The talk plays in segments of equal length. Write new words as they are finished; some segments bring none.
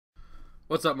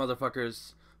What's up,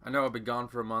 motherfuckers? I know I've been gone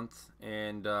for a month,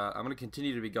 and I'm going to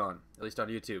continue to be gone, at least on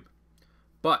YouTube.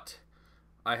 But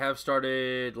I have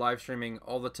started live streaming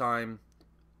all the time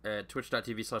at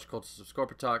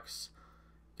twitch.tv/Scorpitox.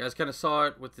 You guys kind of saw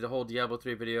it with the whole Diablo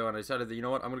 3 video, and I decided that, you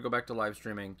know what, I'm going to go back to live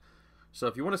streaming. So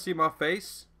if you want to see my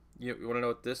face, you want to know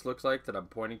what this looks like that I'm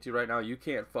pointing to right now, you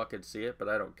can't fucking see it, but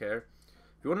I don't care.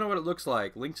 If you want to know what it looks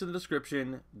like, links in the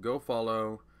description, go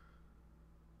follow.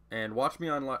 And watch me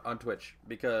on Twitch,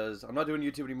 because I'm not doing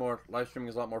YouTube anymore. Live streaming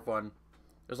is a lot more fun.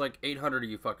 There's like 800 of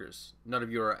you fuckers. None of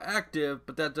you are active,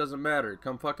 but that doesn't matter.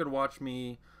 Come fucking watch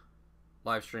me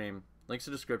live stream. Links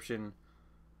in the description.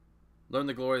 Learn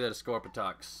the glory that is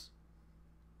Scorpitox.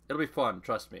 It'll be fun,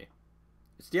 trust me.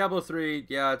 It's Diablo 3.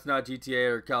 Yeah, it's not GTA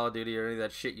or Call of Duty or any of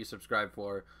that shit you subscribe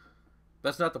for.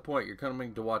 That's not the point. You're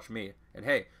coming to watch me. And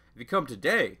hey, if you come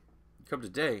today,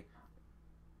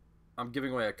 I'm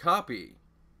giving away a copy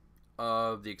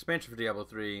of the expansion for Diablo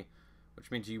 3,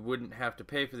 which means you wouldn't have to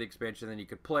pay for the expansion, then you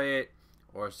could play it,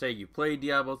 or say you played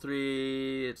Diablo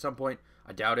 3 at some point.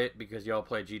 I doubt it, because y'all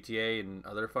play GTA and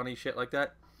other funny shit like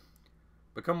that.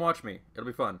 But come watch me. It'll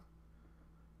be fun.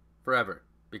 Forever.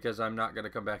 Because I'm not going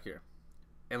to come back here.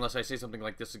 Unless I say something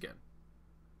like this again.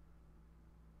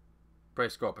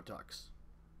 Praise Scorpitox.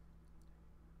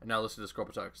 And now listen to the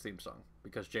Scorpitox theme song,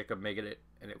 because Jacob made it,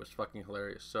 and it was fucking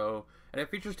hilarious. So, and it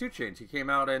features 2 Chainz. He came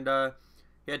out and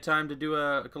he had time to do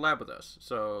a collab with us.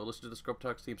 So listen to the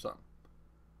Scorpitox theme song.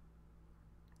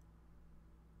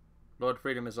 Lord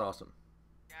Freedom is awesome.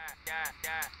 I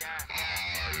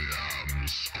am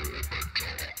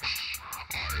Scorpitox.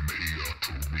 I'm here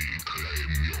to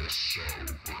reclaim your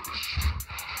souls.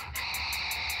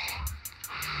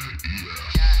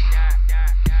 Yes.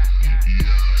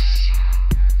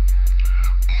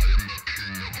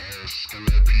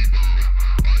 Scorpio,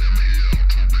 I am here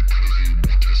to reclaim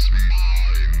what is mine.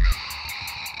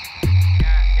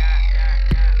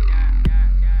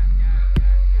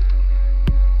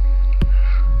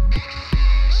 But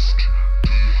first,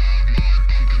 do you have my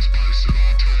pumpkin spice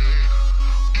latte?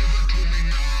 Give it to me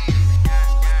now. So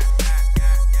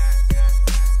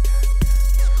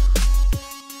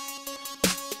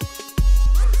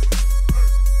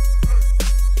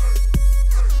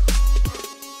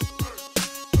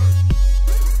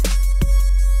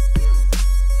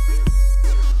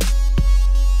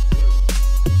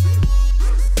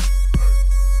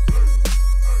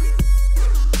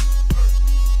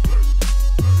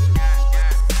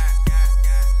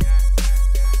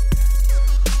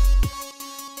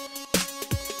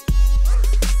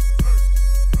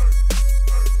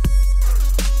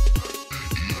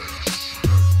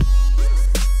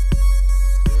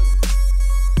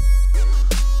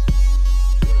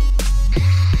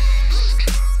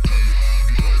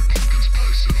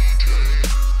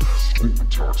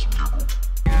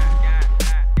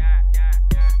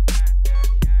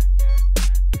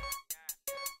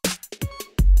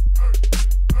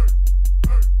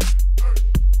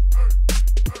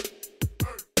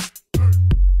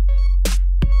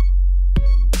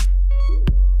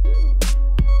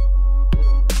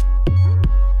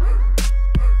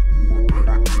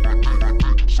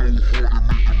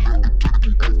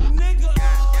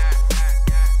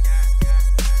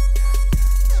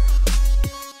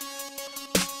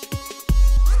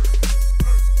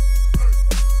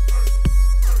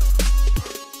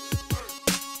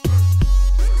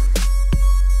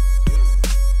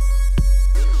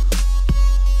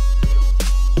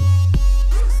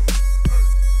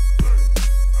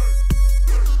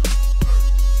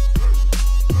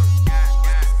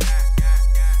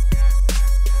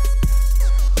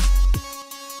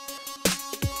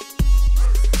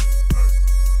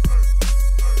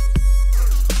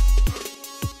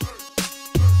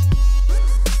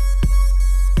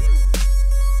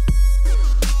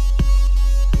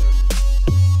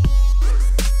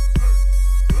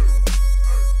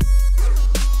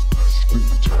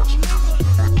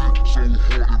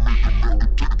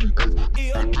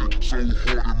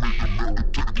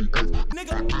hard,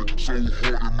 nigga,